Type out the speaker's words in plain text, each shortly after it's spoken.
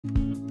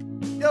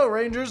Yo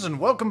Rangers, and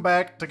welcome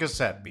back to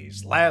Cassette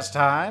Beasts. Last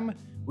time,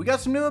 we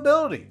got some new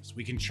abilities.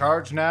 We can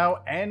charge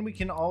now, and we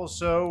can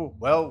also,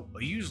 well,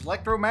 use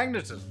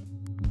electromagnetism.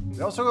 We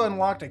also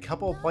unlocked a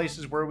couple of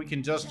places where we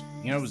can just,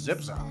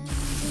 zip-zop.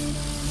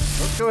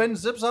 Let's go ahead and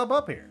zip-zop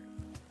up here.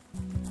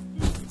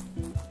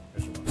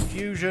 There's one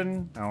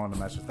fusion. I don't want to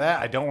mess with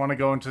that. I don't want to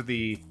go into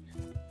the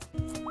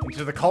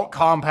cult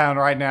compound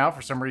right now.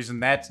 For some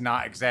reason, that's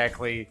not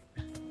exactly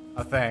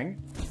a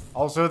thing.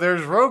 Also,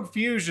 there's rogue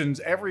fusions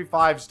every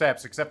 5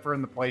 steps, except for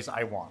in the place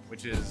I want,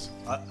 which is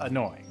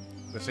annoying,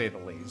 to say the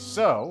least.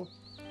 So,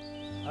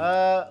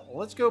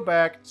 let's go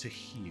back to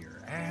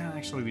here. And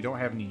actually, we don't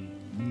have any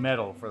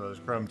metal for those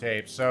chrome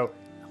tapes, so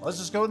let's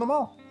just go with them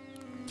all.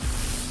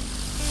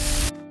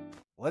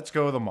 Let's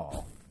go with them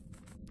all.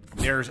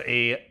 There's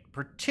a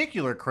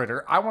particular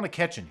critter I want to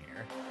catch in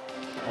here,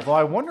 although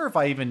I wonder if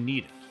I even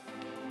need it.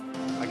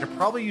 I could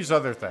probably use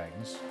other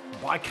things.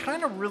 Well, I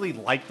kind of really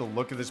like the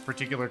look of this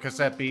particular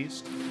Cassette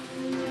Beast.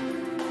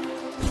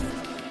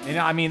 And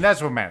I mean,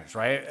 that's what matters,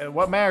 right?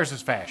 What matters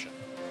is fashion.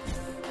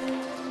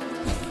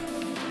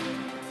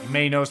 You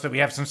may notice that we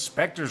have some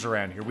specters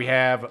around here. We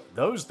have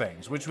those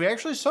things, which we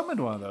actually summoned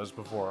one of those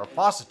before, a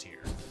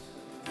Faucetier.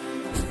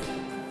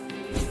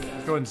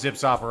 Let's go and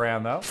zip-zop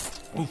around, though.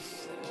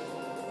 Oof.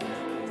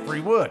 Free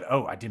wood.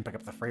 Oh, I didn't pick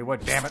up the free wood.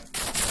 Damn it.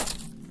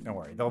 Don't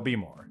worry, there'll be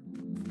more.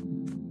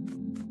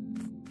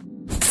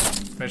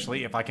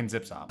 Especially if I can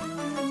zip-zop.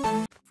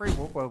 Free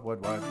wood.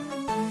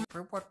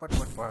 Free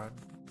wood.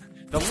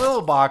 The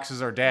little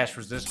boxes are dash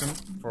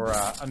resistant for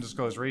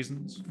undisclosed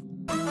reasons.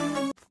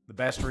 The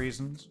best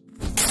reasons.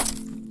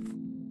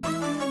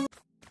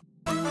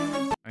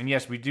 And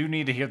yes, we do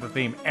need to hear the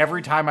theme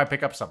every time I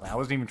pick up something. I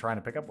wasn't even trying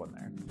to pick up one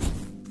there.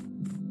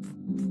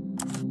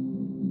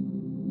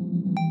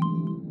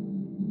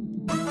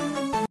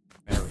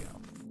 There we go.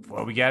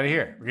 What we got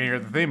here? We're gonna hear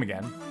the theme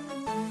again.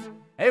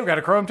 Hey, we got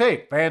a chrome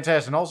tape.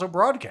 Fantastic. And also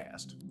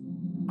broadcast.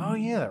 Oh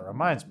yeah, that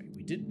reminds me.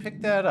 We did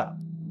pick that up.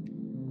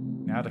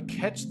 Now to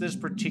catch this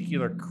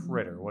particular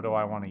critter, what do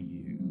I want to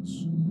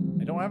use?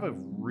 I don't have a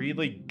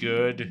really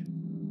good,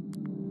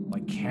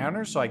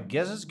 counter, so I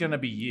guess it's going to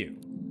be you.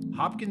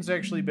 Hopkins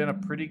actually been a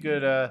pretty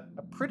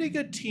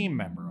good team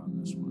member on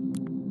this one.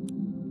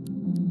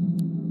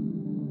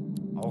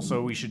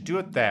 Also, we should do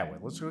it that way.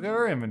 Let's look at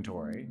our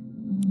inventory.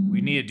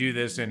 We need to do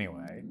this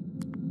anyway.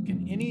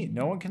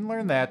 No one can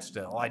learn that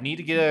still. I need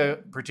to get a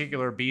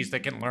particular beast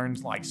that can learn,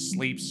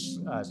 Sleep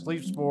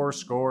Spore,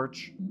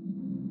 Scorch.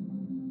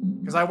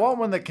 Because I want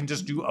one that can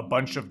just do a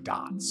bunch of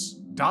dots.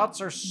 Dots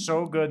are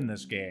so good in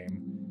this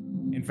game.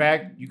 In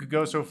fact, you could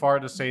go so far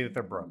to say that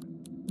they're broken.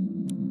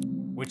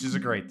 Which is a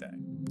great thing.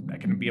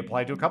 That can be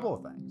applied to a couple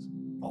of things.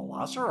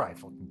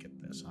 Velocirifle can get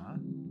this, huh?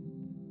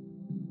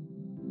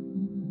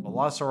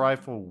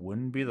 Velocirifle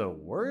wouldn't be the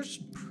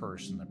worst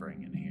person to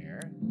bring in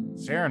here.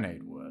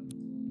 Serenade would.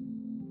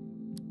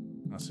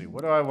 Let's see,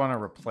 what do I want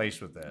to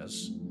replace with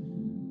this?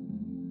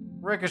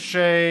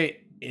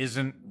 Ricochet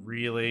isn't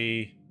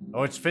really...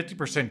 Oh, it's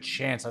 50%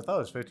 chance. I thought it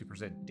was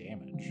 50%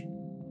 damage.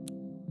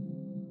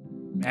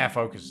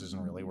 Focus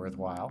isn't really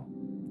worthwhile.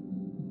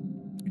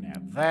 We can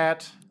have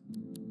that.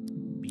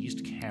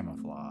 Beast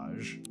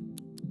Camouflage.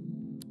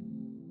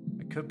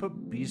 I could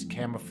put Beast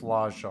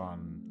Camouflage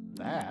on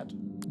that.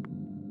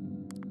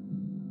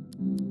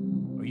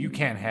 Oh, you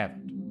can't have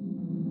it.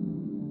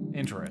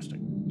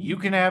 Interesting. You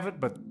can have it,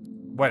 but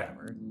whatever.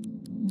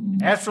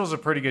 Astral's a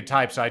pretty good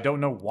type, so I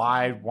don't know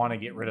why I'd want to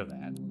get rid of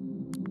that.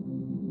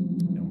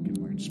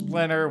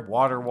 Splinter,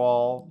 Water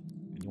Wall.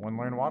 Anyone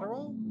learn Water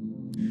Wall?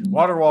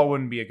 Water Wall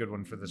wouldn't be a good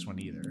one for this one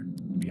either,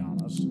 to be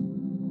honest.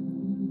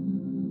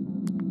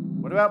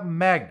 What about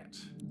Magnet?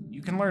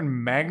 You can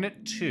learn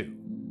Magnet too.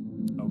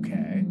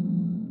 Okay.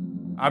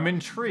 I'm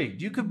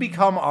intrigued. You could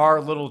become our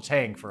little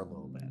tank for a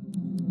little bit.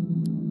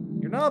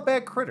 You're not a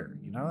bad critter,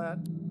 you know that?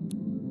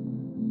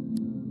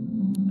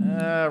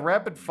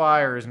 Rapid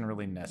Fire isn't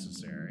really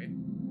necessary.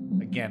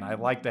 Again, I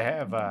like to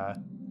have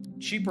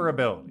cheaper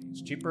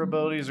abilities. Cheaper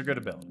abilities are good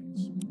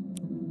abilities.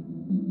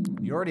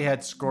 You already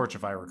had Scorch,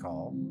 if I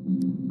recall.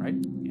 Right?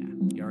 Yeah,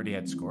 you already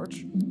had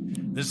Scorch.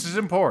 This is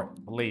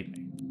important, believe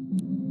me.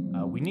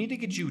 We need to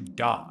get you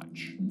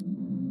Dodge.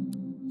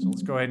 So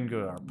let's go ahead and go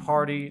to our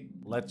party.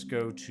 Let's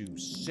go to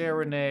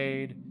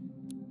Serenade.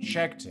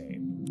 Check tape.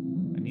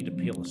 I need to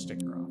peel a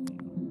sticker off.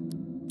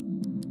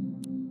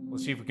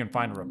 Let's see if we can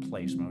find a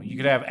replacement. You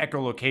could have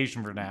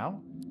echolocation for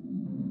now.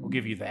 We'll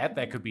give you that.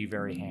 That could be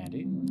very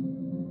handy.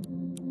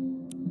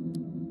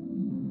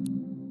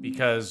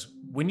 Because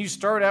when you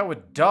start out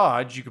with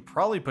Dodge, you could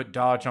probably put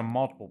Dodge on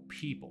multiple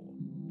people.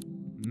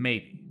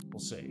 Maybe. We'll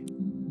see.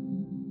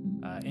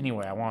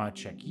 Anyway, I want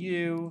to check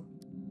you.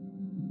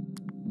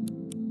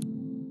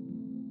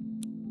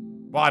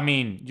 Well, I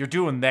mean, you're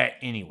doing that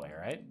anyway,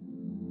 right?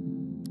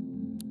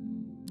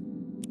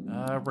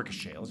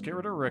 Ricochet. Let's get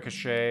rid of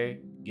Ricochet.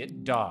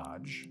 Get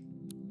Dodge.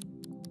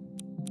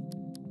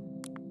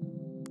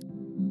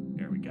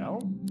 There we go.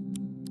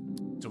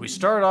 So we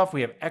start off,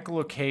 we have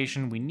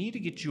echolocation. We need to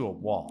get you a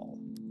wall.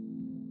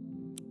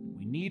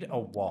 We need a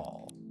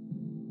wall.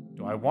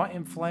 Do I want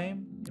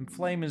Inflame?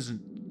 Inflame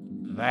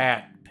isn't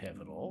that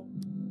pivotal.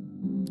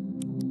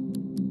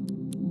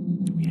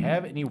 Do we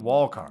have any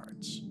wall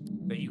cards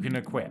that you can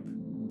equip?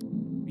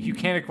 You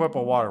can't equip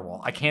a water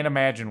wall. I can't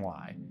imagine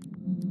why.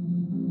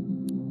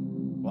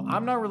 Well,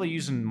 I'm not really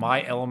using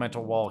my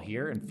elemental wall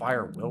here, and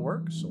fire will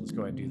work, so let's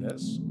go ahead and do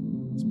this.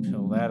 Let's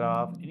peel that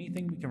off.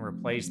 Anything we can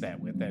replace that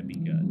with, that'd be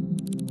good.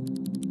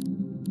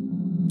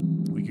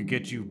 We could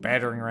get you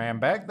battering ram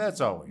back.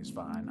 That's always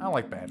fine. I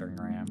like battering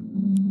ram.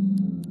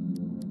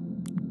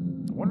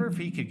 I wonder if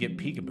he could get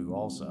peekaboo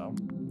also.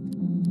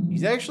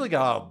 He's actually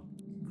got a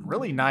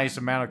really nice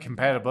amount of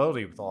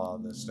compatibility with all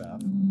of this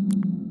stuff.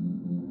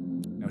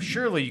 Now,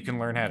 surely you can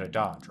learn how to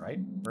dodge, right?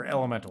 Or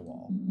elemental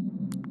wall.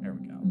 There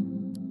we go.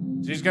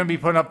 So he's going to be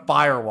putting up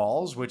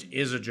firewalls, which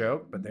is a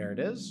joke, but there it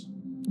is.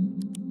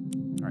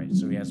 All right,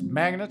 so he has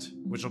magnet,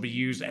 which will be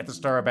used at the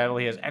start of battle.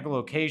 He has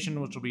echolocation,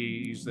 which will be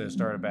used at the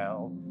start of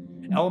battle.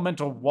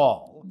 Elemental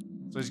wall.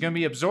 So he's going to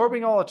be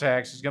absorbing all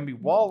attacks. He's going to be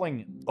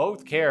walling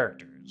both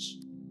characters.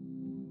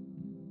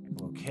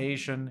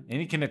 Echolocation.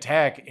 And he can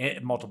attack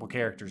multiple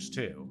characters,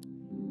 too.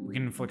 We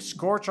can inflict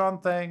scorch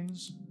on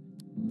things.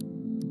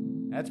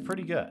 That's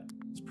pretty good.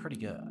 It's pretty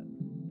good.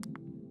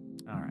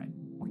 All right.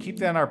 We'll keep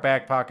that in our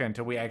back pocket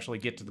until we actually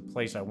get to the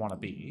place I want to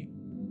be.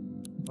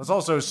 Let's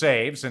also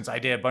save, since I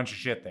did a bunch of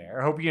shit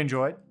there. I hope you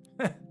enjoyed.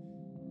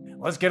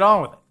 Let's get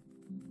on with it.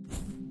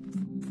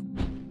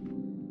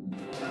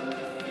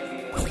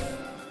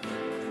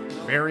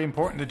 Very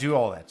important to do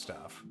all that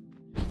stuff.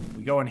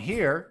 We go in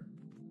here.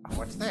 Oh,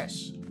 what's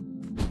this?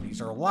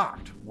 These are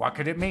locked. What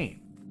could it mean?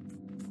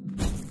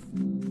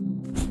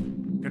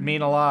 Could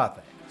mean a lot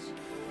of things.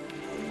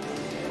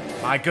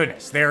 My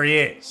goodness, there he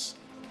is.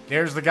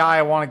 There's the guy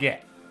I want to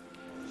get.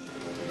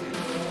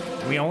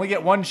 We only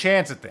get one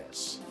chance at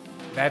this.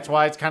 That's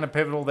why it's kind of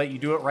pivotal that you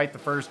do it right the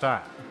first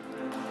time.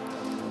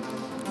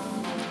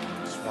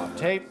 Swap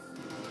tape.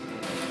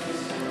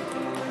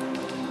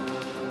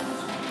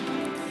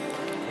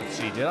 Let's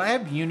see, did I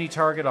have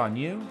uni-target on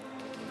you?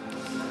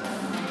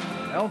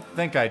 I don't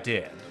think I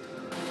did.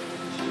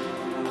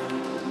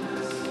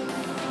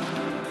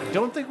 I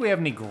don't think we have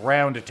any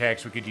ground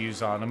attacks we could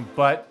use on him,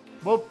 but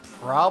we'll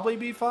probably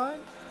be fine.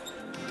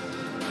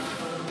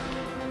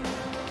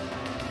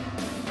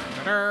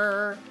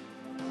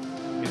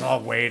 Oh,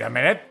 wait a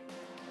minute.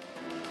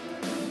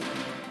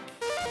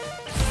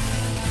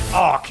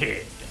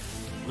 Arkidd,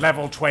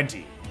 level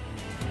 20.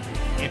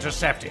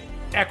 Intercepting.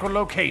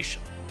 Echolocation.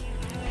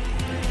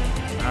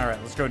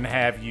 Alright, let's go ahead and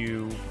have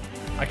you...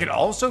 I could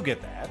also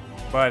get that,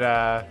 but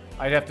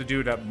I'd have to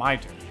do it at my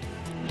turn.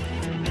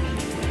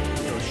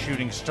 Go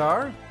shooting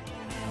star.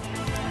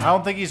 I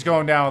don't think he's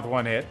going down with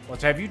one hit.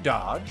 Let's have you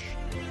dodge.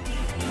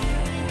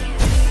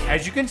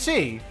 As you can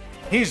see,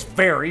 he's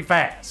very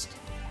fast.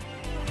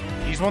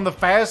 He's one of the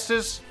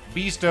fastest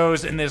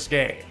beastos in this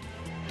game.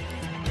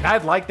 And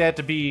I'd like that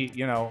to be,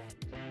 you know,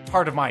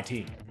 part of my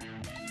team.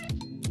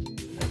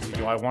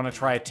 Do I want to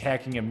try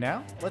attacking him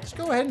now? Let's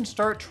go ahead and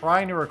start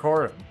trying to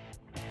record him.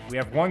 We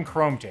have one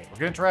chrome tape. We're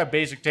going to try a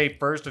basic tape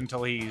first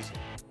until he's,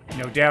 you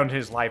know, down to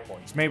his life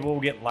points. Maybe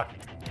we'll get lucky.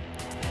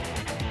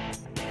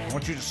 I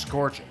want you to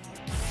scorch him.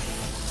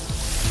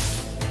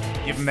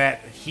 Give him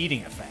that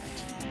heating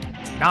effect.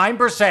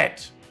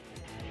 9%!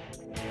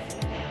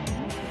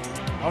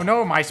 Oh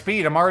no, my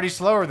speed. I'm already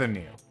slower than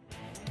you.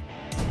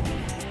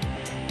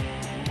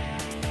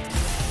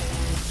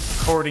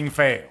 Recording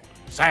failed.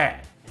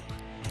 Sad.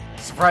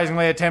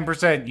 Surprisingly, at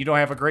 10%, you don't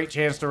have a great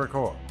chance to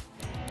record.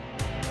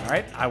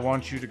 Alright, I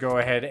want you to go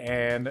ahead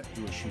and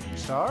do a shooting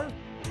star.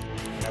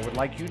 And I would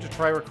like you to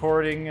try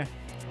recording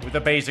with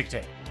a basic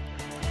tape.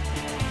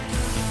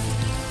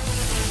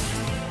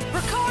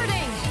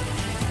 Recording!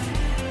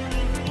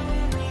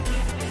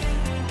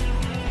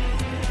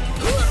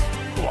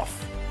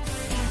 Oof.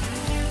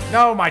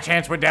 No, my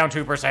chance went down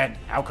 2%.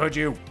 How could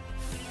you?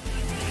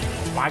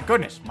 My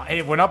goodness,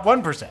 it went up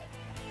 1%.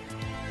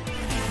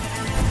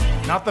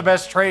 Not the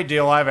best trade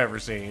deal I've ever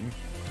seen.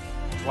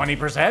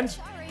 20%?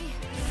 Sorry.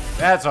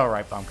 That's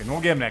alright, Pumpkin.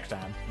 We'll get him next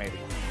time, maybe.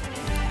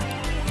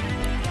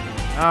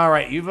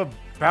 Alright, you've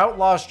about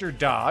lost your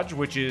dodge,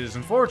 which is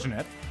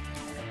unfortunate.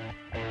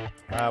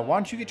 Why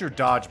don't you get your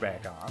dodge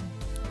back on?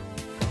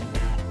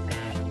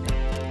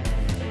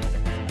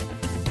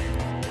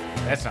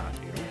 That's not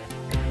you.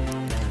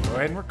 Go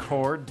ahead and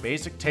record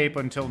basic tape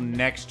until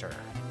next turn.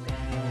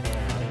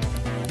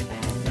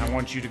 I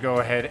want you to go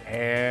ahead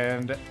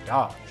and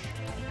dodge.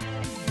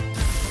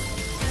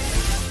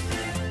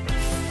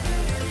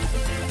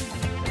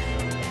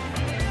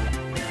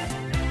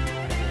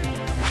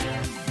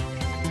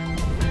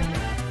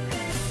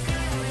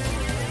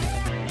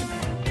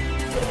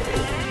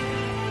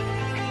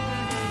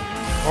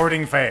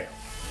 Recording failed.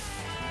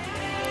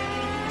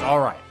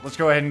 Alright, let's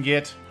go ahead and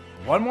get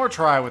one more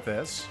try with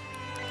this,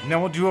 and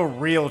then we'll do a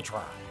real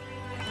try.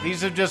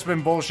 These have just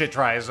been bullshit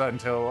tries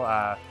until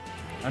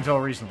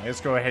recently. Let's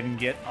go ahead and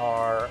get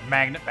our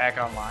magnet back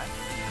online,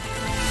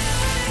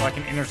 so I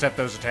can intercept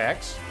those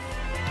attacks.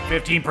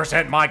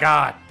 15%, my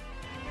god!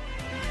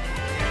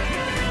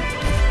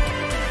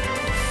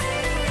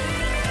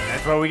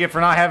 That's what we get for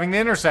not having the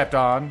intercept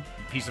on,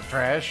 piece of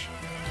trash.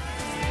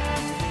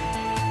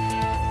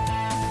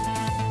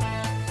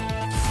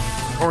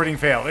 Recording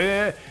failed.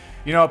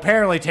 You know,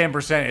 apparently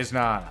 10% is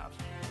not enough.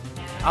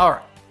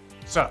 Alright,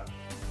 so,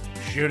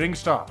 shooting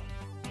star.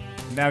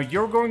 Now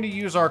you're going to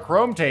use our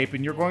chrome tape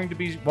and you're going to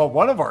be, well,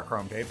 one of our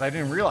chrome tapes. I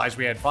didn't realize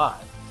we had 5.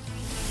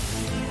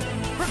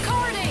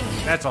 Recording!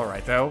 That's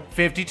alright though.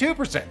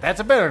 52%, that's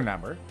a better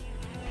number.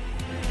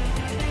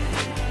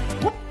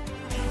 Whoop.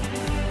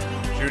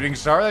 Shooting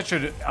star, that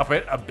should up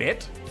it a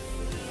bit.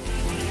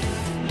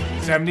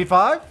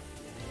 75?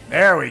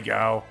 There we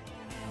go.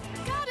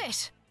 Got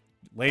it!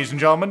 Ladies and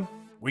gentlemen,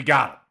 we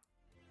got it.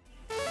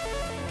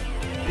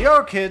 The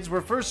Arkidds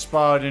were first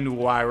spotted in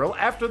Wyral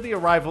after the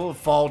arrival of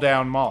Fall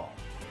Down Mall.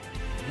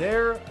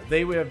 There,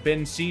 they would have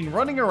been seen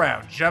running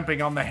around,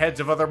 jumping on the heads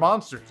of other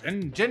monsters,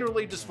 and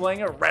generally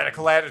displaying a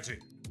radical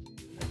attitude.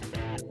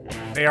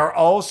 They are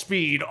all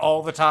speed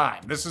all the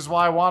time. This is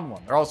why I want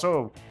one. They're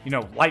also, you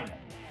know, lightning.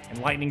 And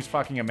lightning's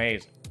fucking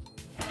amazing.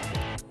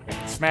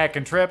 Smack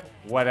and trip,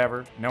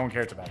 whatever. No one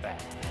cares about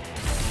that.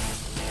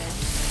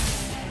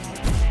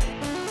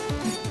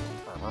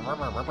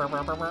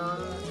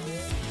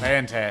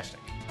 Fantastic.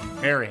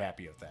 Very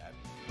happy with that.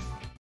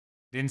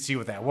 Didn't see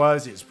what that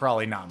was. It's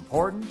probably not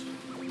important.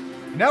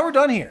 Now we're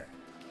done here.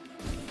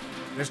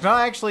 There's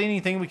not actually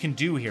anything we can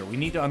do here. We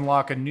need to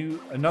unlock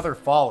another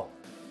follower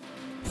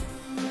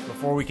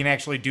before we can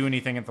actually do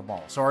anything at the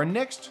mall. So our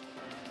next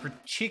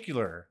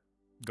particular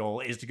goal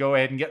is to go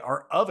ahead and get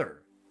our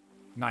other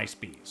nice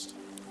beast.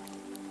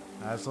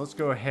 So let's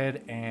go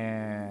ahead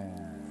and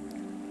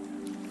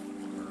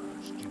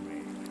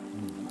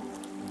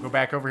go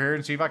back over here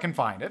and see if I can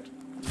find it.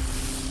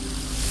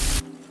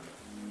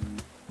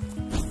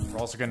 We're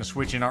also going to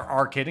switch in our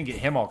Arkidd and get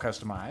him all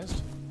customized.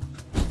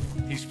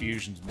 These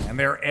fusions, man,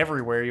 they're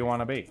everywhere you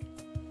want to be.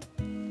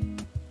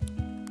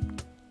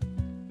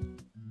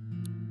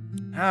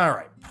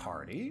 Alright,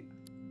 party.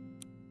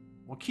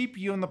 We'll keep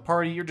you in the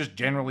party. You're just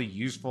generally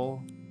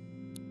useful.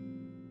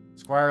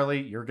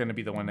 Squirely, you're going to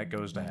be the one that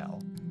goes to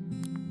hell.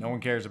 No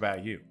one cares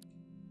about you.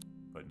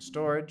 Put in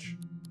storage.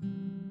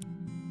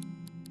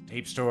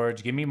 Tape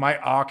storage. Give me my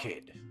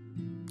Arkidd.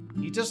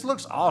 He just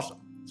looks awesome.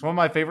 It's one of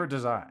my favorite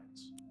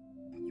designs.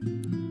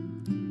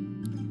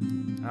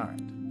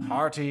 Alright.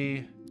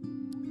 Party.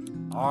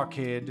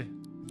 Arkidd.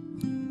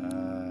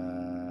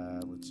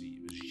 Let's see.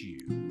 It was you.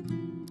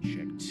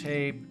 Check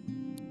tape.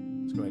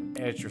 Let's go ahead and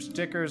edit your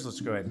stickers.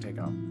 Let's go ahead and take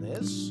off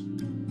this.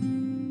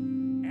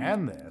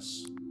 And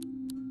this.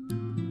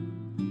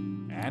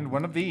 And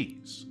one of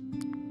these.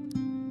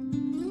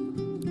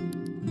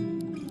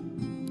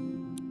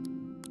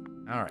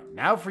 Alright,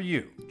 now for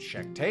you.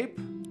 Check tape.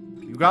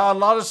 You got a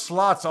lot of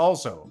slots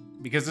also,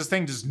 because this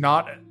thing does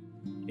not...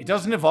 It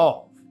doesn't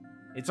evolve.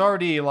 It's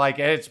already, like,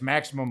 at its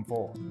maximum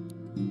form.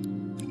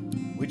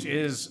 Which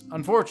is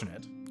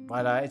unfortunate,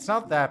 but it's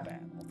not that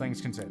bad, all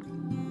things considered.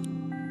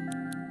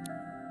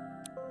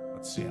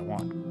 Let's see,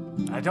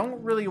 I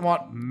don't really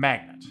want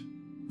Magnet.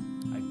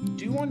 I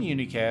do want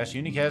Unicast.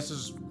 Unicast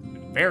is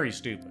very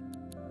stupid.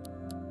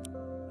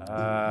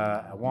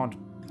 I want...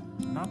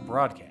 Not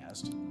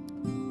Broadcast.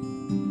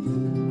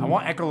 I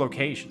want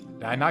echolocation.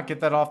 Did I not get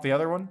that off the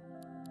other one?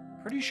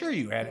 Pretty sure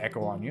you had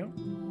echo on you.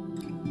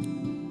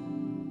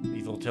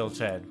 Lethal tilts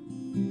head.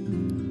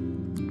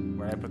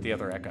 Where I put the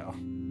other echo.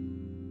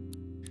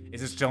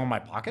 Is it still in my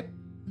pocket?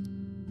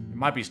 It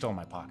might be still in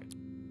my pocket.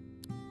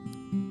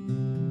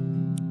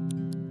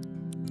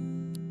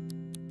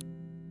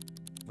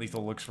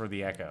 Lethal looks for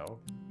the echo.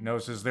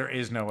 Notices there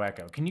is no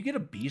echo. Can you get a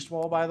beast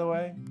wall, by the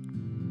way?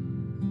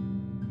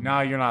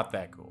 No, you're not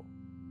that cool.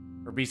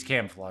 Or beast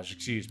camouflage,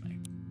 excuse me.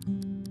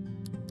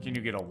 Can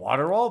you get a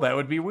water wall? That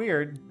would be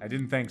weird. I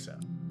didn't think so.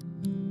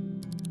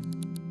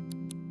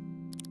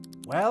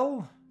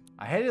 Well,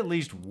 I had at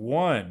least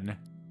one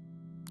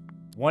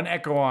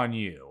echo on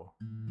you.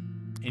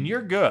 And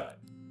you're good.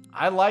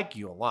 I like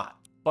you a lot.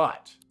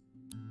 But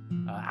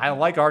I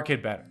like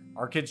Arkidd better.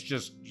 Arkidd's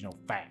just, you know,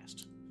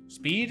 fast.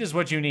 Speed is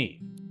what you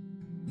need.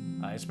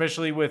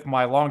 Especially with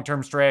my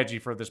long-term strategy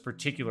for this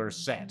particular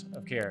set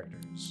of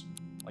characters.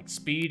 Like,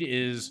 speed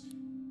is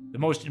the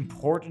most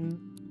important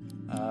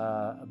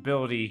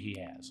ability he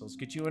has. So let's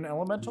get you an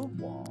elemental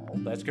wall.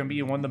 That's going to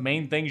be one of the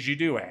main things you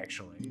do,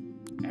 actually.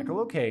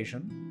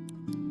 Echolocation.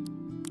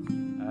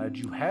 Do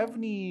you have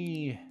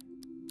any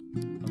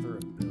other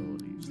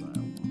abilities that I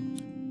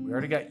want? We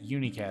already got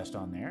Unicast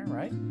on there,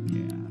 right?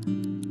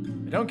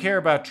 Yeah. I don't care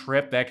about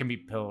Trip. That can be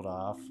pilled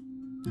off.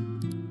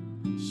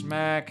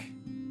 Smack.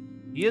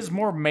 He is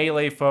more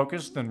melee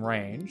focused than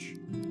range.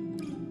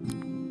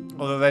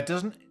 Although that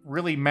doesn't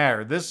really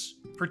matter. This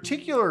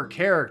particular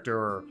character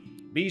or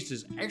beast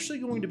is actually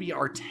going to be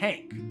our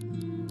tank.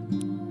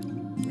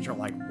 Which are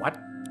like, what?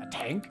 A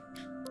tank?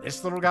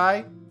 This little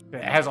guy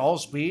that has all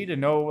speed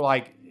and no,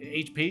 like,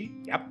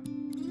 HP? Yep.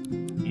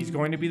 He's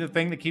going to be the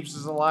thing that keeps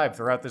us alive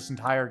throughout this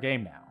entire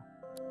game now.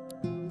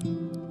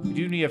 We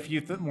do need a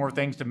few more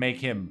things to make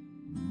him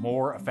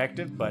more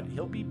effective, but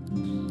he'll be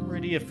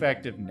pretty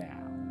effective now.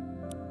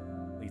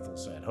 Lethal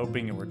said,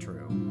 hoping it were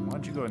true. Why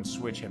don't you go and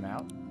switch him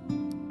out?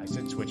 I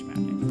said switch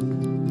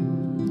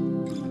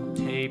mounting.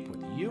 Tape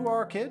with you,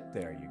 Arkidd.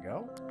 There you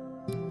go.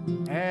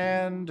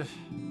 And... I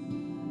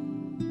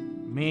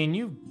mean,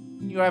 you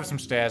have some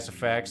status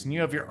effects, and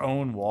you have your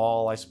own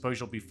wall. I suppose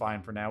you'll be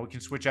fine for now. We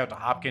can switch out to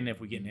Hopkins if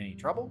we get in any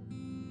trouble,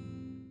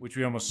 which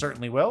we almost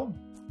certainly will.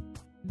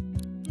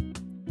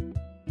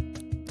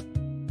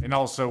 And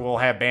also, we'll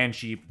have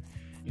Banshee,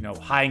 you know,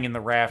 hiding in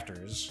the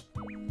rafters.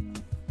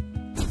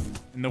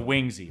 In the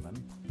wings, even.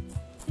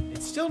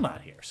 It's still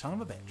not here, son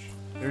of a bitch.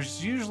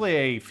 There's usually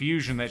a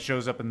fusion that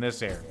shows up in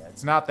this area.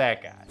 It's not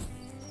that guy.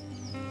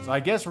 So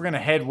I guess we're going to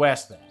head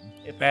west then,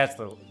 if that's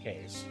the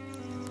case.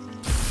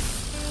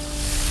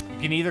 You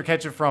can either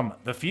catch it from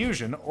the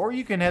fusion, or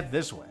you can head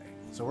this way.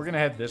 So we're going to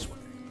head this way.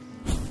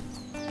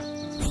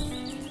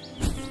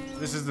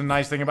 This is the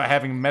nice thing about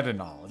having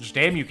meta-knowledge.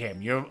 Damn you,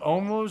 Cam. You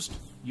almost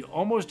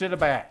did a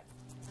bad.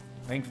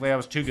 Thankfully, I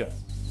was too good.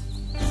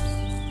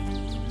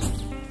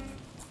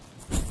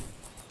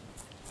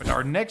 But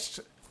our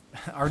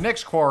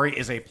next quarry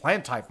is a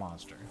plant-type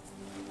monster.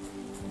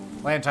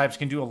 Plant types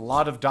can do a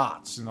lot of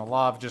dots and a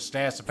lot of just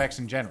status effects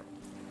in general.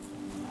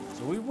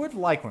 So we would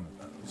like one of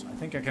those. I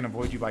think I can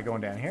avoid you by going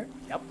down here.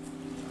 Yep.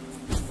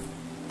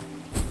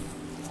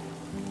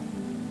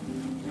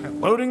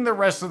 Loading the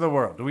rest of the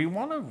world. Do we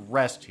want to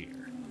rest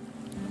here?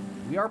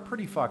 We are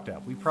pretty fucked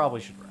up. We probably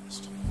should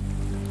rest.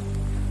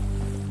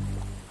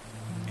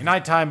 And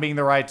nighttime being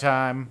the right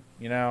time,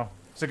 you know,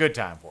 it's a good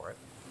time for it.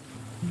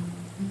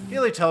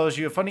 Haley tells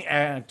you a funny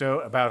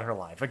anecdote about her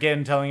life.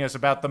 Again, telling us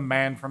about the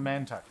man from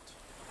Nantucket.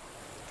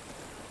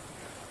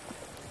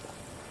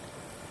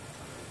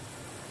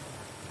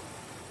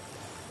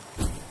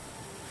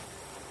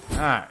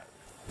 Alright.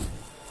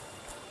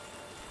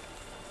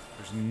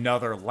 There's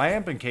another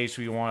lamp in case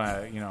we want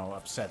to, you know,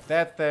 upset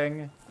that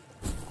thing.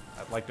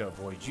 I'd like to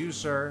avoid you,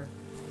 sir.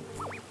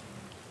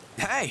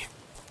 Hey!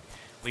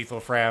 Lethal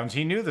frowns.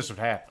 He knew this would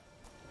happen.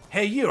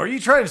 Hey, you, are you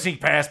trying to sneak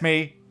past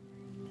me?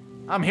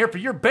 I'm here for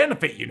your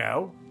benefit, you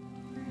know.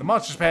 The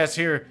Monsters Pass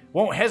here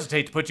won't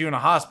hesitate to put you in a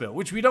hospital,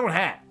 which we don't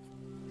have.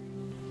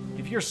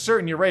 If you're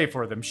certain you're ready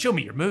for them, show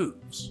me your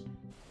moves.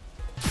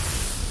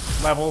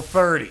 Level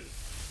 30.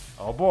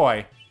 Oh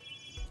boy.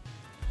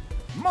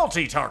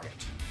 Multi-target.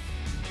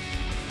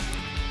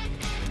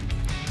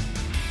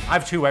 I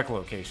have 2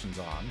 echolocations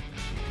on.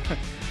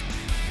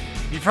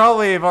 You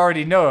probably have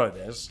already known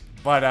this,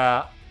 but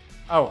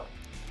oh.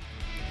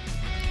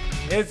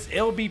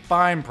 It'll be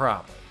fine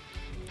probably.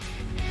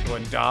 Go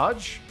and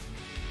dodge.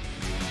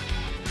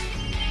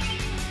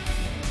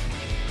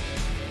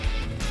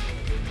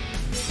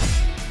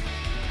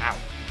 Ow.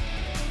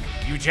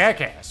 You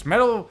jackass.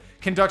 Metal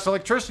conducts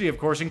electricity, of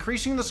course,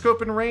 increasing the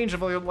scope and range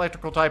of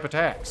electrical type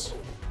attacks.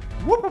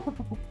 Let's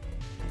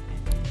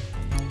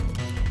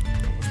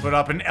put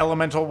up an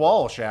elemental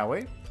wall, shall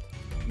we?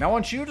 Now I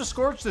want you to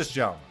scorch this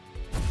gentleman.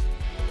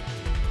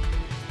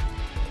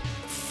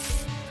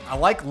 I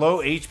like low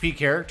HP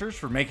characters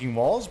for making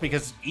walls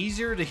because it's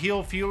easier to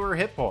heal fewer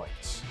hit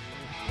points.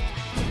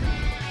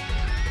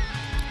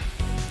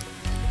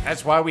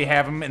 That's why we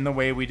have them in the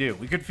way we do.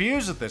 We could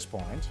fuse at this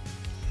point.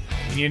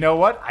 And you know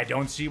what? I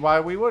don't see why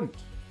we wouldn't.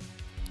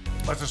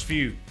 Let's just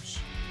fuse.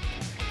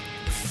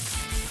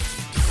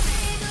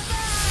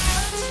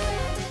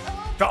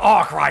 The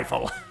arc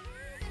rifle.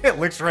 It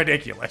looks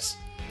ridiculous.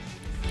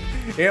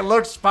 It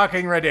looks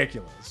fucking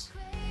ridiculous.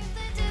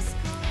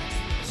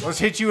 Let's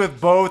hit you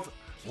with both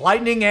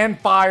lightning and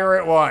fire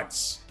at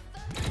once.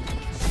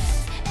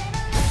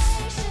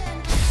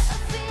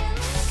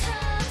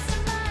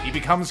 He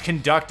becomes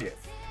conductive.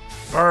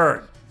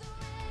 Burn.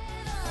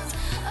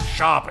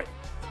 Sharpen.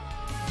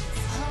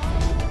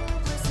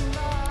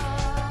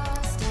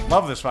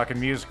 Love this fucking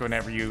music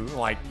whenever you,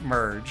 like,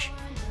 merge.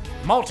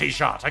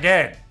 Multi-shot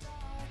again.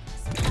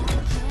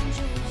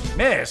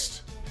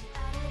 Missed.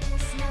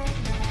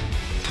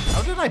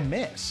 How did I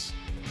miss?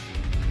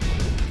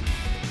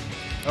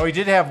 Oh, he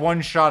did have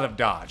 1 shot of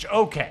dodge.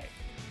 Okay.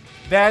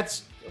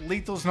 That's...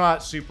 Lethal's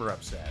not super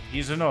upset.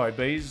 He's annoyed,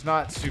 but he's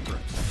not super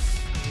upset.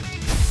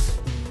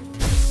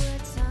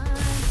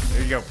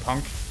 There you go,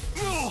 punk.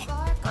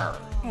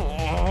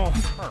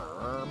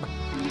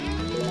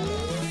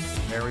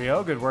 There we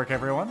go. Good work,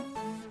 everyone.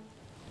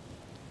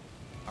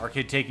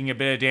 Arkidd taking a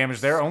bit of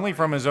damage there, only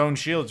from his own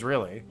shields,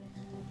 really.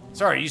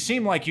 Sorry, you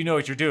seem like you know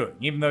what you're doing,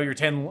 even though you're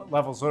 10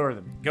 levels lower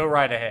than me. Go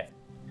right ahead.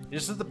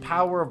 This is the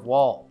power of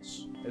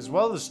walls, as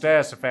well as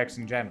status effects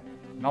in general.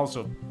 And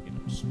also, you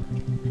know,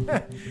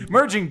 merging.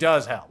 Merging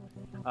does help.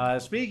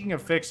 Speaking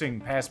of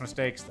fixing past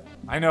mistakes, though,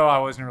 I know I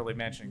wasn't really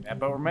mentioning that,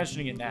 but we're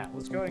mentioning it now.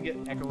 Let's go and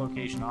get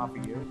echolocation off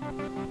of you.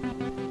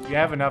 You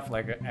have enough,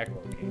 like,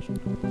 echolocation.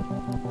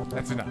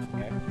 That's enough,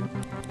 okay?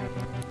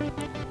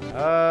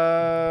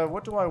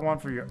 What do I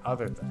want for your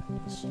other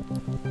things?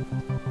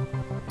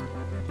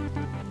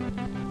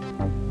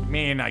 I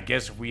mean, I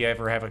guess if we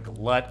ever have a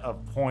glut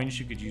of points,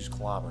 you could use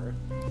Clobber.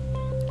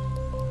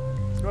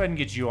 Let's go ahead and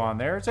get you on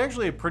there. It's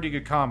actually a pretty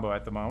good combo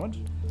at the moment.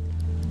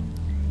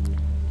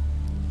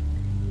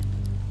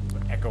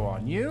 Put Echo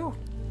on you.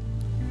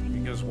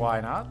 Because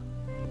why not?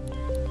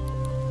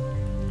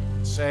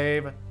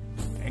 Save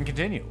and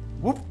continue.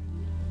 Whoop.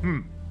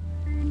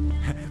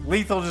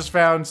 Lethal just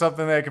found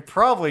something that could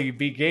probably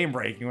be game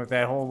breaking with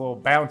that whole little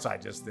bounce I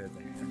just did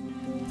there.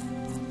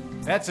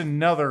 That's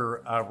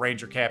another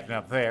ranger captain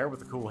up there with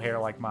the cool hair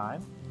like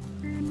mine.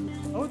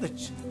 Oh,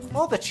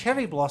 the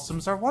cherry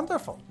blossoms are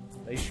wonderful.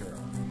 They sure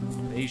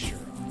are. They sure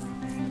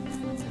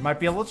are. It might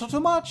be a little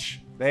too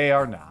much. They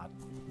are not.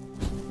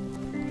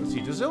 Let's see,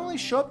 does it only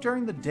show up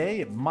during the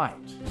day? It might.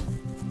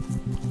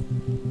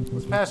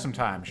 Let's pass some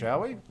time,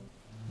 shall we?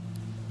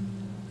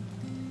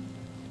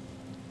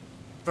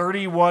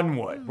 31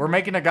 wood. We're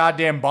making a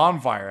goddamn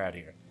bonfire out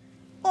here.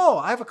 Oh,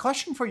 I have a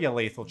question for you,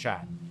 Lethal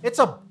Chat. It's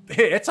a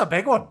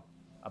big one.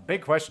 A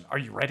big question. Are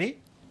you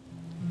ready?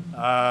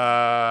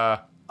 Are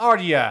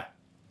ya?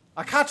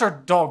 A cat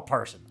or dog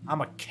person?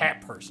 I'm a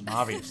cat person,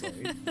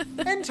 obviously.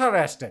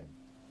 Interesting.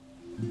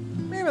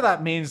 Maybe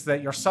that means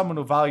that you're someone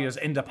who values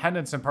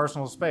independence and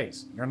personal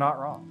space. You're not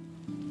wrong.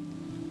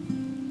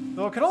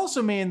 Though it could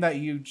also mean that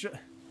you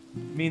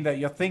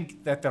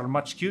think that they're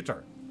much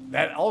cuter.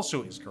 That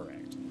also is correct.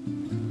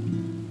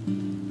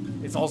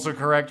 It's also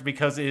correct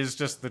because it is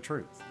just the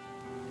truth.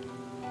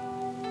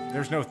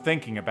 There's no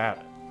thinking about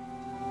it.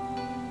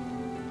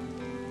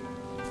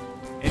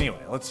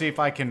 Anyway, let's see if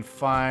I can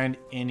find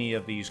any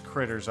of these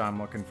critters I'm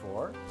looking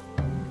for.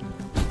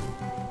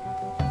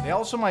 They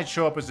also might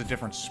show up as a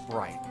different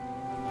sprite.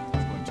 So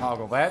we'll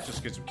toggle that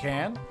just because we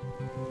can.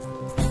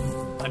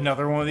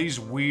 Another one of these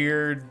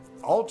weird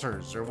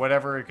altars or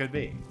whatever it could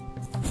be.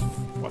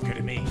 What could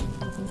it mean?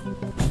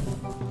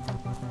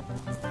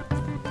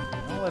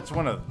 Well, that's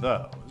one of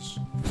those.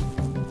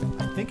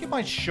 I think it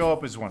might show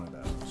up as one of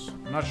those.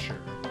 I'm not sure.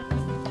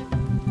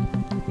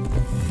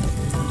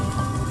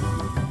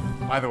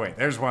 By the way,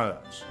 there's one of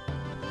those.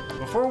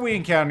 Before we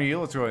encounter you,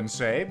 let's go ahead and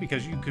say,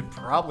 because you could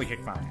probably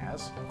kick my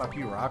ass. Fuck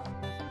you, Rock.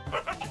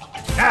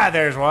 Ah,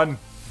 there's one.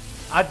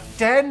 A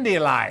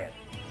Dandylion.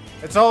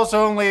 It's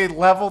also only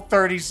level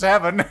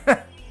 37.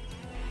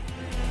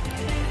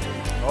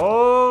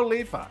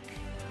 Holy fuck.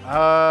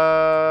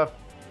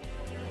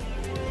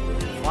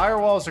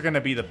 Firewalls are going to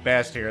be the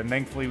best here, and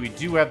thankfully we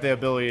do have the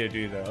ability to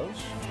do those.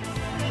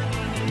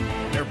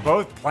 They're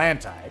both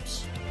plant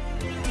types.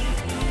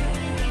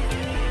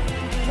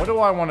 What do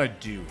I want to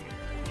do here?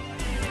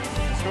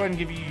 Let's go ahead and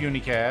give you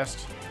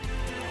Unicast.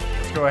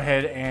 Let's go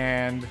ahead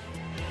and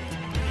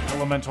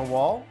Elemental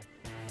Wall.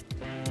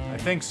 I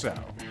think so.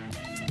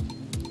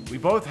 We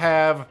both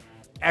have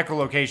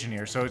Echolocation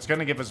here, so it's going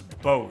to give us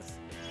both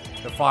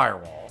the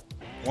Firewall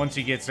once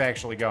he gets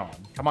actually going.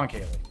 Come on,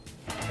 Kaylee.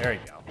 There you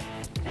go.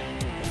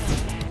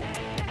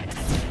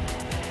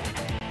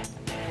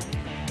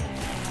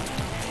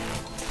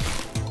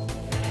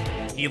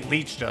 He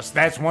leeched us.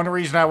 That's one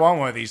reason I want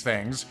one of these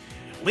things.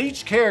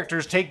 Leech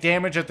characters take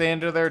damage at the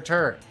end of their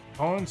turn.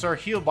 Opponents are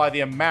healed by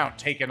the amount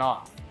taken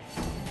off.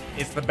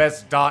 It's the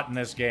best dot in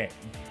this game.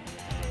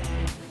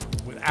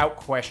 Without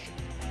question.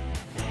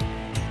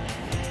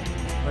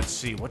 Let's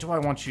see, what do I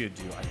want you to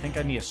do? I think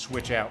I need to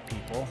switch out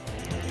people.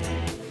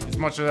 As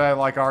much as I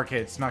like Arkidd,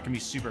 it's not going to be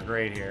super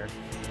great here.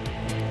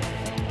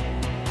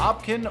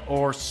 Hopkin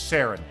or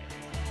Serenade?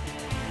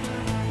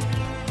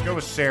 Go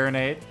with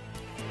Serenade.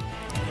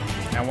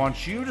 And I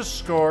want you to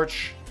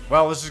Scorch.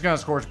 Well, this is going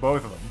to Scorch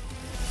both of them.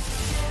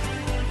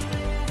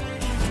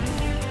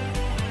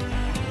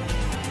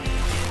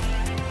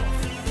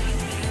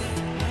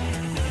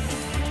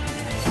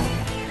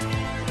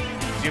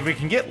 See, if we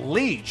can get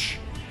Leech,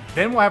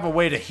 then we'll have a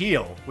way to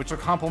heal, which will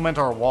complement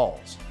our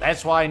walls.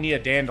 That's why I need a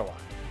Dandelion.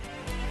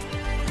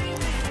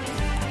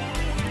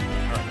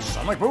 Alright,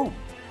 Sonic Boom.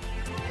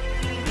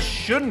 This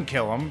shouldn't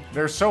kill them.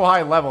 They're so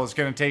high level, it's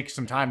going to take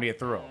some time to get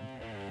through them.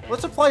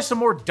 Let's apply some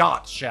more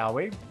dots, shall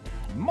we?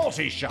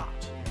 Multi-shot.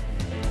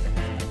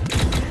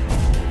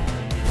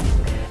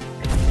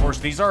 Of course,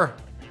 these are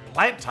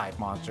plant-type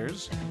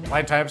monsters.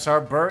 Plant types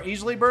are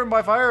easily burned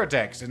by fire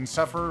attacks and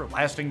suffer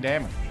lasting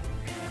damage.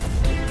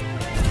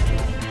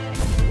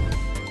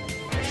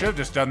 I should have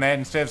just done that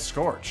instead of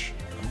Scorch.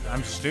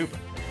 I'm stupid.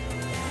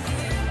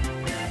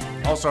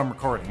 Also, I'm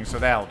recording, so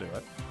that'll do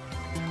it.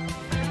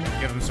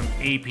 Give him some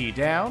AP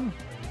down.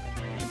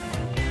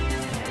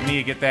 We need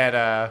to get that,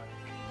 a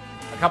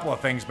couple of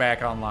things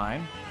back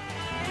online.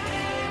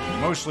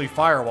 Mostly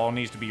Firewall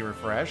needs to be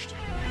refreshed.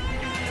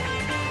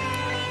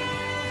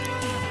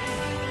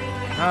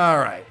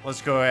 Alright,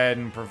 let's go ahead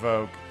and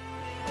provoke.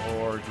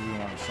 Or do we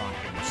want a Sonic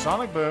Boom?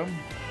 Sonic Boom.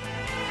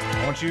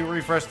 I want you to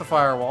refresh the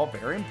Firewall,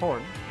 very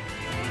important.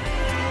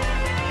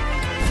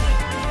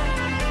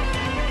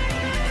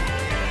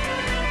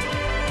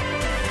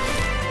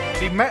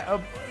 See,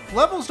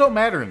 levels don't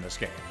matter in this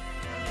game.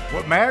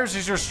 What matters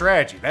is your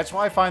strategy. That's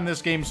why I find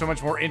this game so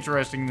much more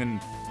interesting than,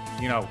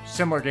 you know,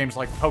 similar games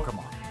like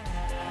Pokemon.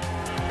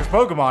 Because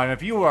Pokemon,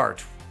 if you are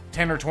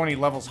 10 or 20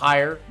 levels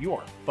higher, you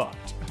are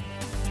fucked.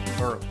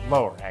 Or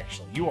lower,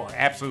 actually. You are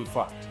absolute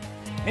fucked.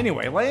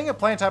 Anyway, laying a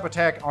plant type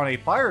attack on a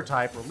fire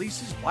type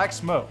releases black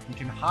smoke and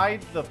can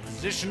hide the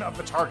position of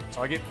the target,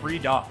 so I get free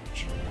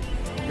dodge.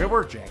 Good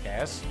work,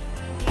 jackass.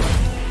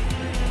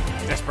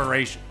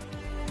 desperation.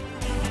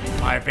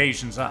 My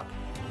patience up.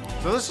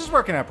 So this is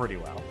working out pretty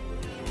well.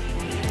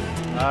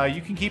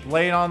 You can keep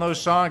laying on those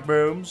sonic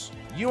booms.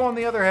 You, on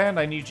the other hand,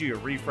 I need you to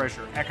refresh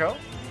your echo.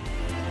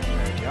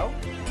 There you go.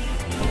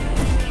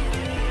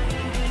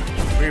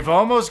 We've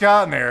almost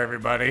gotten there,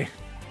 everybody.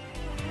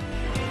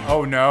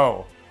 Oh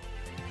no.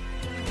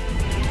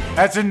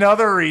 That's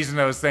another reason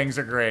those things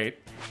are great.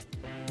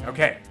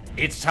 Okay,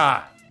 it's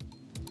time.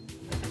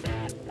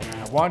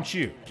 I want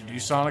you to do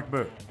sonic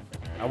boom.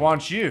 I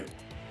want you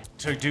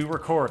to do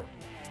recording.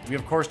 We,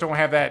 of course, don't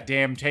have that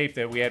damn tape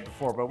that we had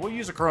before, but we'll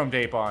use a chrome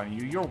tape on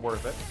you. You're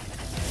worth it.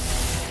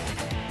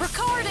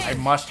 Recording! I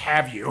must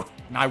have you,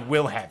 and I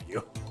will have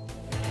you.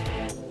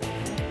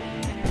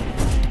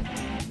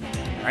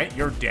 Alright,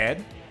 you're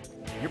dead.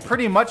 You're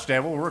pretty much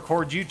dead. We'll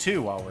record you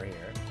too while we're here.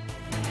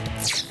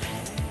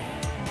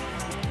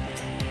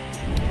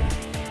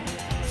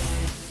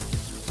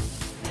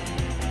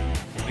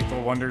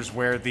 Lethal wonders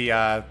where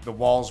the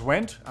walls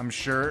went. I'm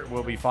sure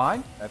we'll be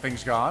fine. That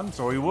thing's gone,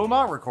 so we will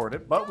not record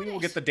it, but we will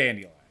get the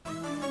Dandylion.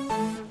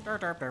 Derp,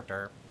 derp, derp,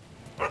 derp.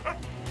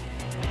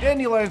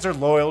 Dandelions are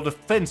loyal,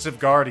 defensive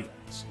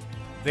guardians.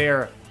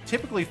 They're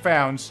typically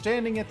found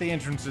standing at the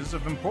entrances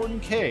of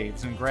important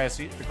caves in the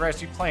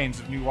grassy plains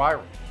of New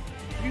Ireland.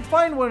 If you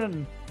find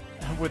one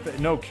with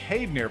no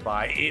cave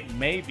nearby, it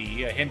may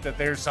be a hint that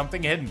there's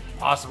something hidden,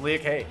 possibly a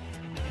cave.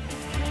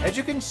 As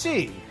you can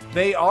see,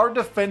 they are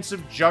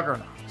defensive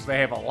juggernauts. They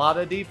have a lot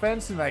of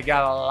defense and they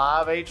got a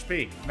lot of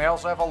HP. And they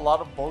also have a lot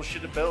of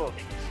bullshit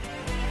abilities.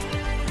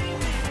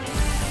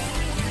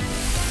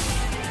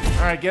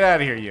 Alright, get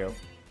out of here, you.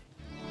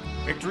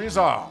 Victory is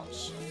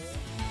ours.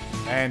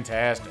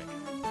 Fantastic.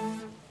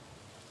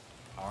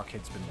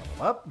 Arkidd's been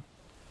leveled up.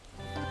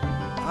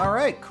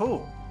 Alright,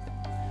 cool.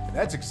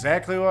 That's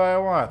exactly what I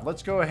want.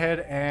 Let's go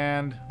ahead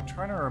and... I'm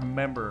trying to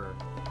remember.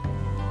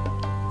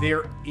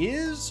 There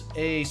is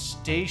a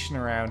station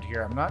around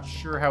here. I'm not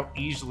sure how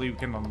easily we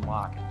can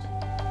unlock it.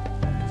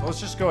 So let's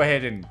just go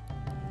ahead and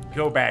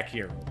go back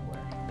here real quick.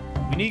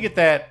 We need to get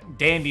that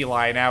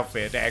Dandylion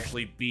outfit to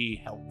actually be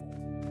helpful.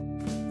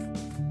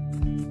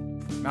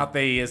 Not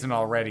that he isn't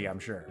already, I'm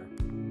sure.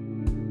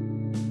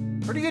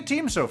 Pretty good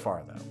team so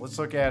far, though. Let's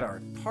look at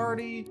our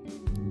party.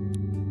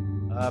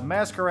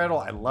 Masqueradle,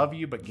 I love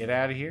you, but get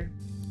out of here.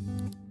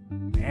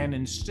 And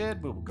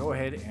instead, we will go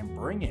ahead and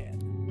bring in...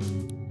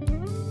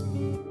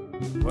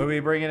 What are we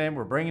bringing in?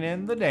 We're bringing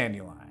in the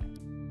Dandylion.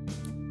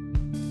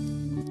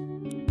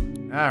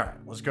 Alright,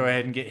 let's go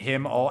ahead and get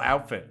him all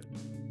outfitted.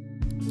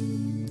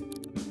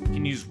 We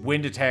can use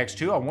wind attacks,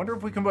 too. I wonder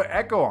if we can put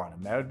Echo on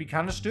him. That would be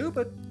kind of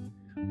stupid.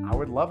 I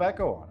would love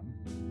Echo on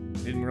him.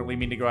 Didn't really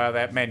mean to go out of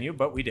that menu,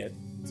 but we did.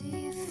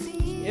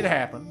 It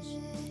happens.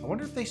 I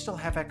wonder if they still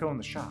have Echo in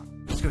the shop.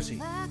 Let's go see.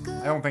 I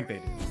don't think they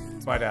do.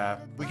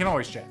 But we can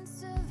always check.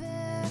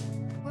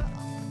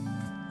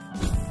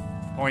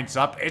 Points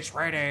up. It's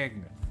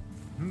raining.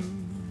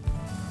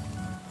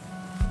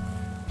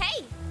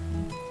 Hey!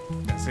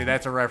 See,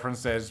 that's a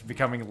reference that is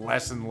becoming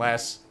less and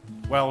less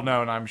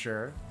well-known, I'm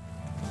sure.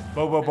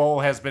 Bobo Bowl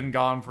has been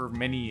gone for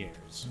many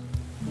years.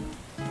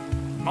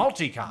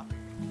 Multi-copy.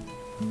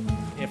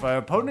 If an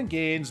opponent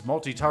gains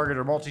multi-target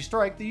or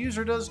multi-strike, the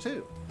user does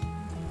too.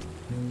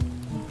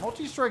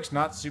 Multi-strike's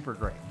not super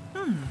great,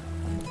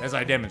 as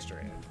I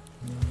demonstrated.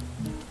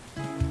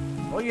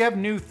 Well, you have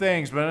new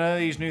things, but none of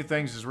these new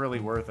things is really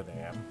worth a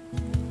damn.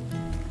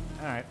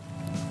 Alright.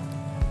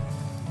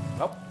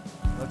 Well,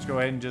 let's go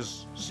ahead and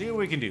just see what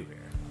we can do here.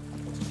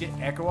 Let's get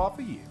Echo off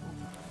of you.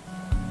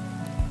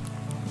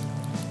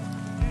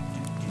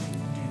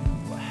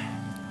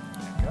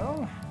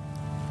 Echo.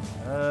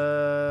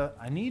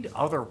 I need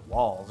other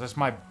walls. That's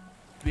my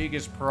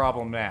biggest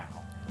problem now.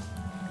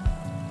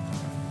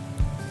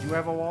 Do you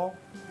have a wall?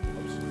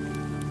 Oops.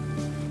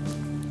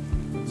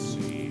 Let's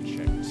see.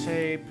 Check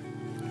tape.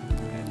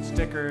 And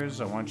stickers.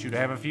 I want you to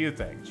have a few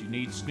things. You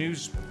need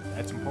snooze.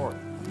 That's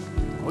important.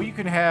 Oh, you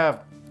can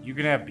have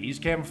bees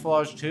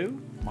camouflage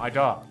too? My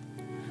dog.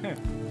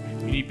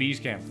 You need bees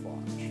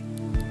camouflage.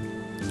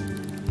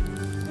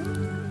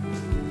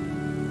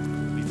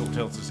 Lethal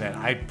tilts his head.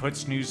 I put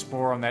snooze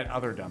spore on that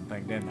other dumb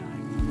thing, didn't I?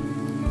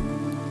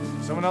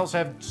 Someone else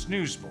had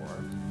snooze spore.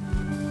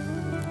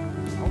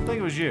 I don't think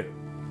it was you.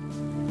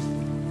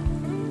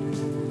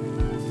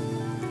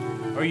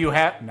 Oh, you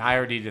have? No, I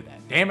already did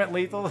that. Damn it,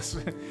 Lethal.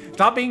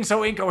 Stop being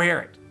so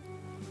incoherent.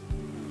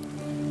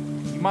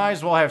 You might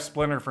as well have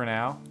Splinter for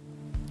now.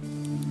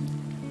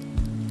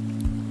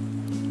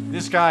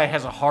 This guy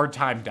has a hard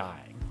time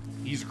dying.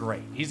 He's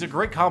great. He's a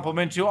great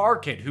compliment to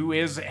Arkidd, who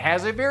has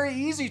a very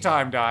easy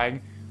time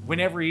dying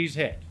whenever he's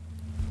hit.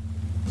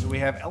 So we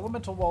have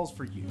elemental walls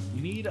for you.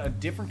 You need a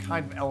different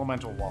kind of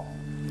elemental wall.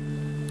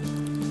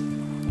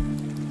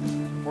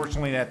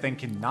 Fortunately, that thing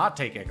cannot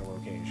take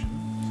echolocation.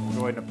 So we'll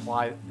go ahead and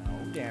apply...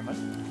 No, damn it.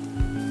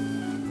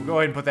 We'll go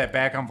ahead and put that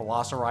back on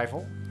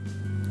Velocirifle.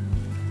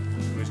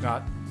 Who's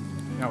not...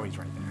 No, he's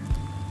right there.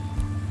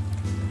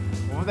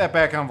 We'll put that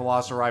back on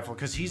Velocirifle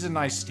because he's a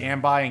nice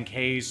standby in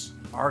case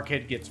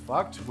Arkidd gets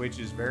fucked, which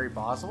is very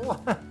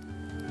possible.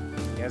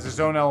 He has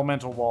his own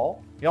elemental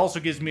wall. He also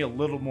gives me a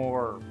little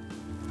more...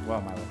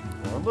 What am I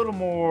looking for? A little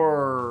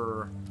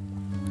more...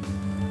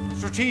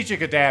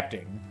 strategic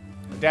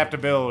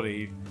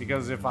adaptability.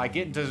 Because if I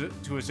get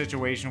into a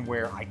situation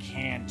where I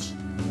can't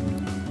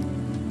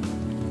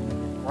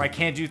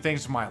do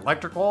things with my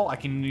electric wall, I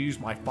can use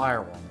my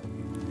firewall.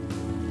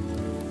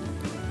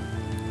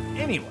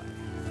 Anyway,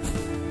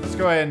 let's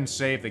go ahead and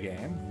save the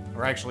game.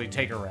 Or actually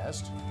take a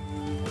rest.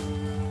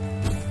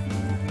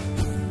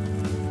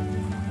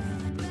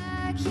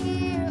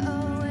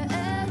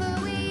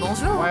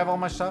 Bonjour. Do I have all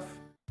my stuff?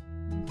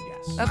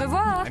 Yes. Au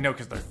revoir. I know,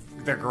 because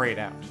they're grayed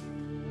out.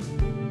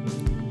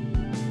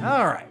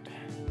 Alright.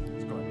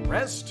 Let's go ahead and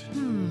rest.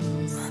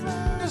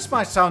 This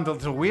might sound a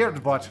little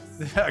weird, but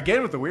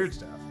again with the weird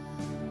stuff.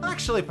 I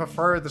actually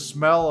prefer the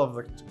smell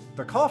of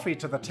the coffee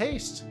to the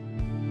taste.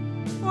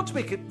 Don't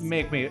get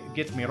me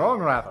wrong,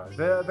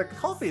 rather. The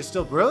coffee is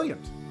still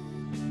brilliant.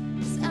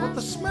 But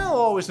the smell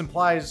always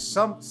implies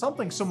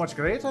something so much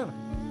greater.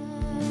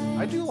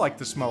 I do like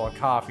the smell of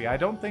coffee. I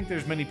don't think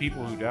there's many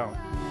people who don't.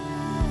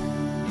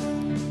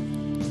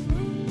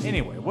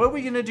 Anyway, what are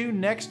we gonna do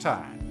next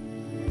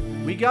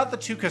time? We got the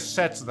 2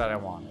 cassettes that I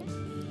wanted.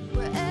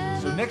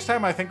 So next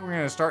time I think we're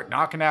gonna start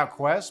knocking out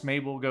quests.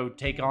 Maybe we'll go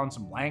take on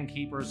some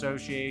Landkeeper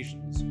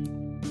associations.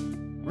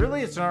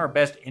 Really, it's in our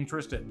best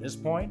interest at this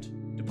point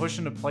to push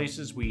into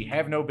places we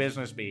have no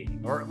business being,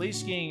 or at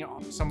least getting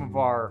some of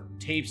our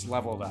tapes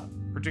leveled up,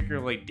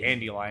 particularly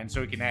Dandylion,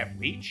 so we can have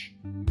Leech.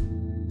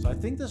 So I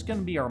think that's going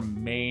to be our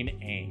main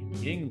aim.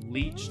 Getting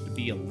Leech to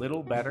be a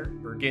little better,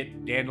 or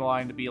get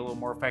Dandylion to be a little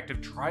more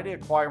effective. Try to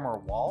acquire more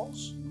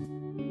walls.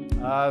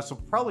 So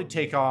probably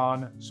take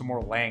on some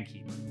more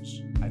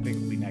Landkeepers. I think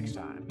will be next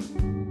time.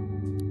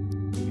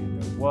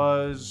 And I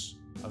was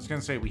going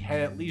to say we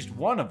had at least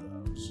one of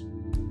those.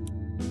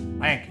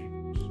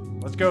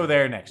 Landkeepers. Let's go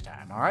there next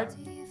time, alright?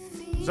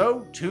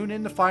 So, tune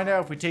in to find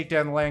out if we take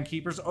down the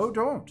Landkeepers. Oh,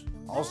 don't.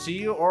 I'll see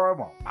you or I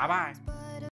won't. Bye-bye.